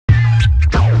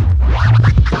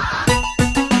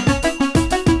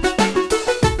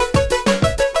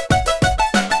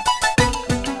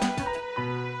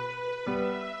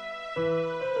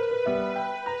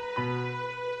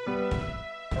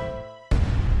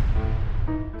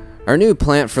Our new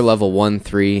plant for level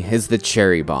 1-3 is the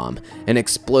cherry bomb, an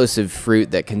explosive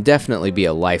fruit that can definitely be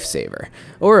a lifesaver,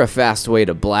 or a fast way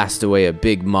to blast away a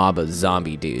big mob of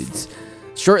zombie dudes.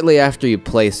 Shortly after you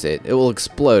place it, it will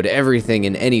explode everything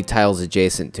and any tiles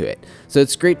adjacent to it, so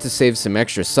it's great to save some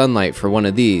extra sunlight for one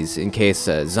of these in case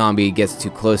a zombie gets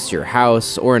too close to your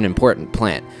house or an important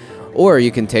plant, or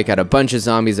you can take out a bunch of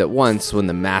zombies at once when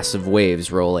the massive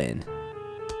waves roll in.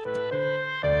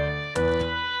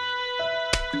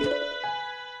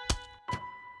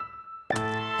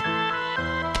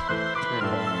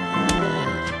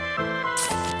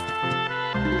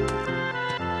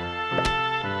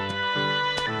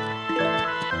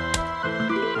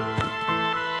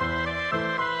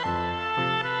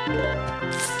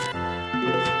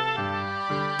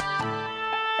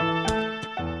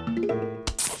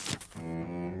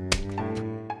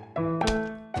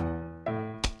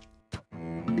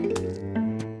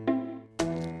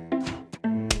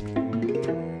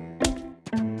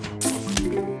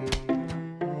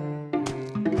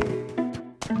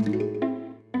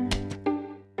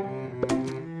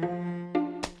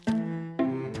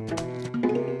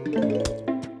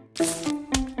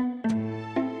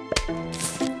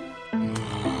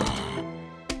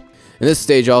 And this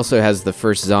stage also has the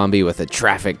first zombie with a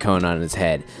traffic cone on his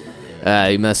head.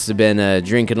 He must have been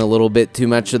drinking a little bit too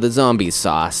much of the zombie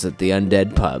sauce at the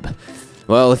undead pub.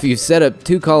 Well, if you've set up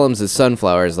 2 columns of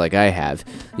sunflowers like I have,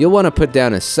 you'll want to put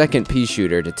down a second pea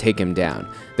shooter to take him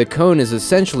down. The cone is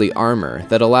essentially armor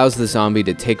that allows the zombie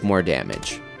to take more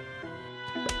damage.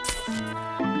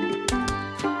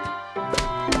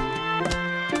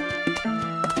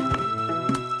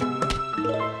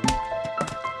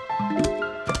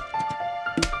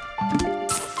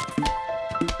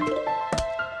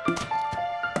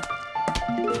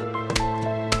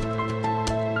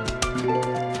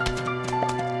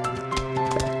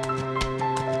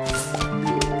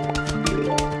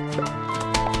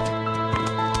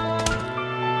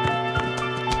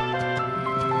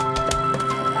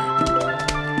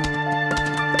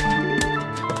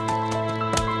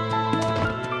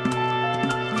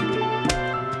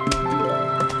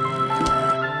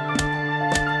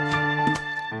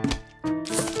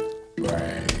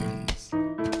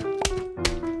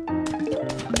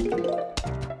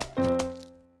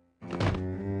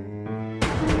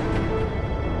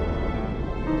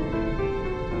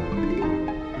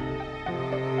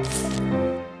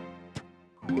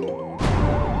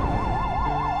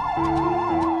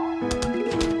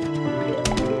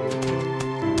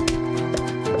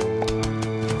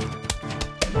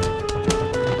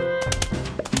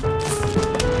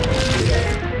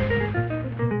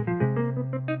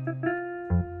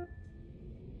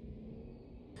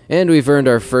 And we've earned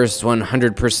our first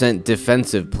 100%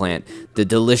 defensive plant, the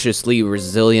deliciously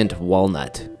resilient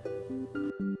walnut.